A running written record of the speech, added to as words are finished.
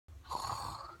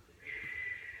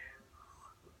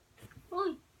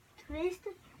today's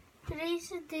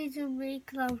the day to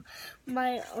make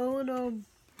my own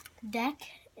deck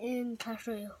in Clash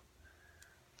Royale.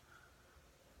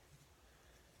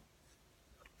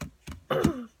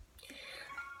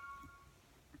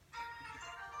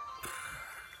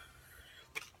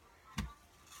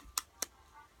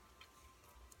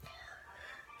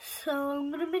 So I'm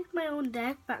gonna make my own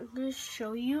deck, but I'm gonna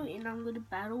show you, and I'm gonna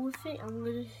battle with it. I'm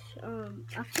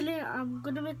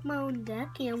gonna make my own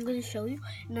deck, and I'm gonna show you,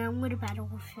 and then I'm gonna battle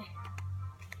with it.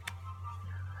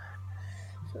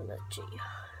 So let's see.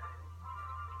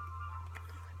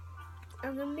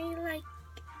 I'm gonna make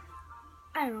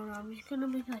I don't know. I'm just gonna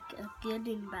make a good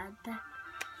and bad deck.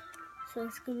 So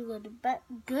it's gonna go to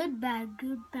good, bad,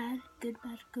 good, bad, good,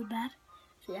 bad, good, bad.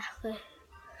 So yeah, okay.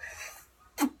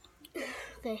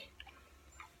 Okay.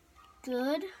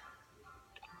 Good,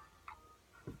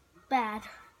 bad,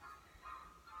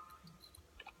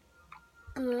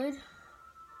 good,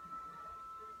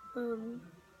 bad,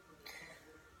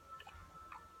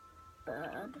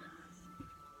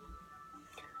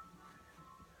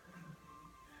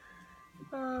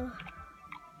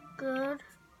 good,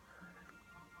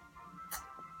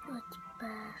 what's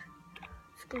bad?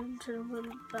 Let's get into the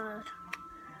one bad.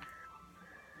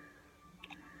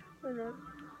 Hold on.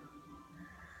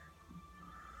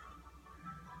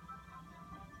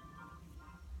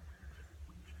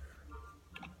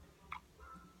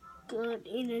 Good,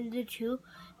 and then the two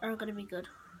are gonna be good.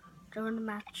 They're gonna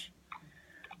match.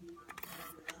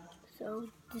 So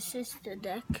this is the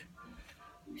deck.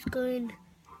 It's going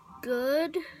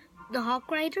good, the Hawk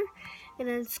Rider, and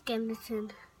then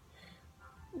Skeleton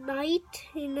Knight,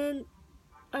 and then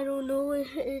I don't know what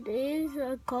it is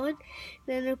called.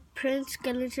 Then a Prince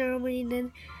Skeleton Army, and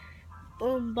then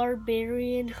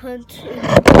Barbarian Hunt.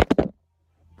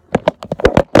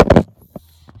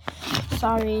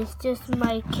 Sorry, it's just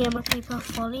my camera keeps on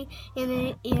falling,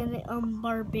 and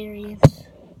Barbarians.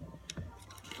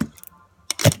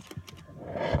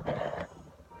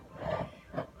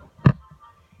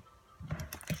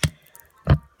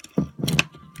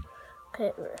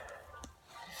 Okay,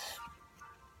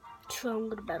 so I'm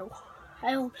gonna battle.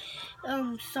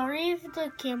 Sorry if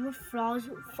the camera falls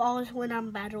when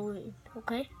I'm battling.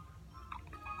 Okay.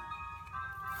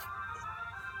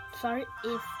 Sorry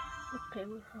if the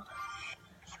camera falls.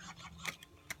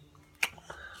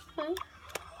 Okay.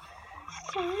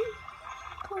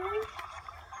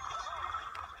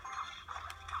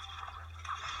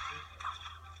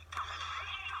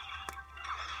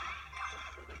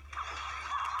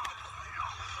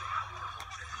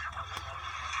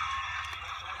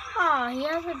 He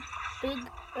has a big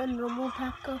normal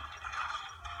packer.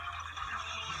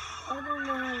 I don't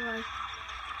know, like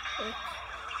it.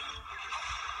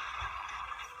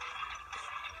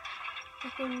 I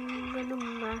think I'm gonna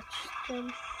match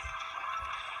them.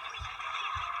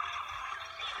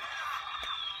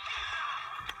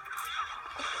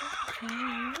 Okay.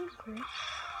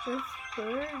 This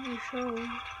bird is shown.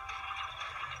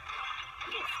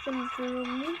 It's gonna drill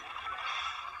me.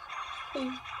 Hey.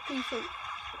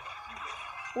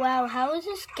 Wow, how is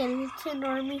a skeleton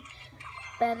army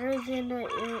better than a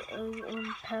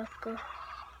P.E.K.K.A?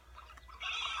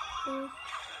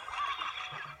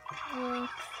 What?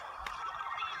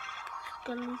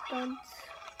 Skeletons.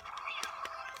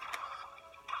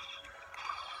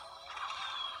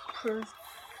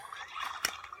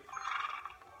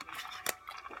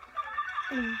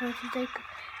 I'm going to take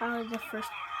out the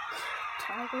first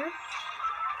tiger.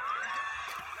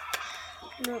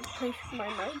 I'm going to place my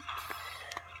knight.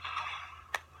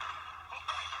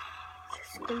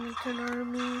 Skeleton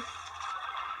army.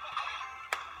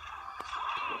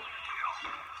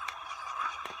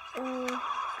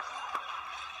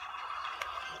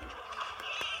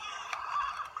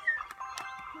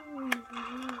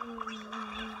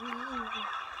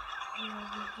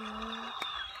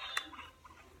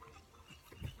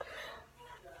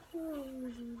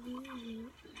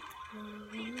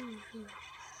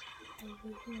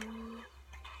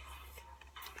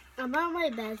 I'm on my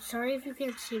bed. Sorry if you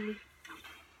can't see me.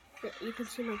 But you can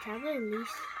see my tablet at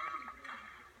least.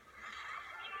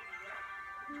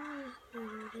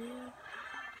 I'm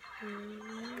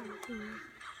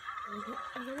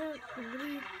gonna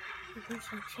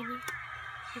actually,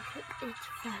 it's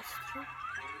faster.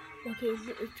 Okay,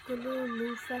 it's gonna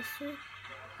move faster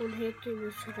when hitting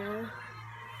this wall.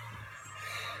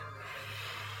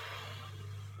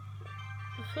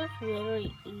 This is very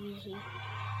easy.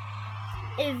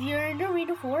 If you're in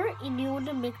Arena 4 and you want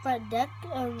to make that deck,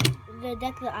 the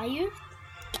deck that I use,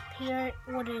 here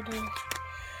what it is.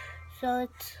 So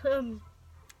it's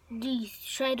these.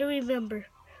 Try to remember,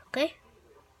 okay?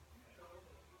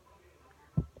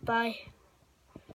 Bye.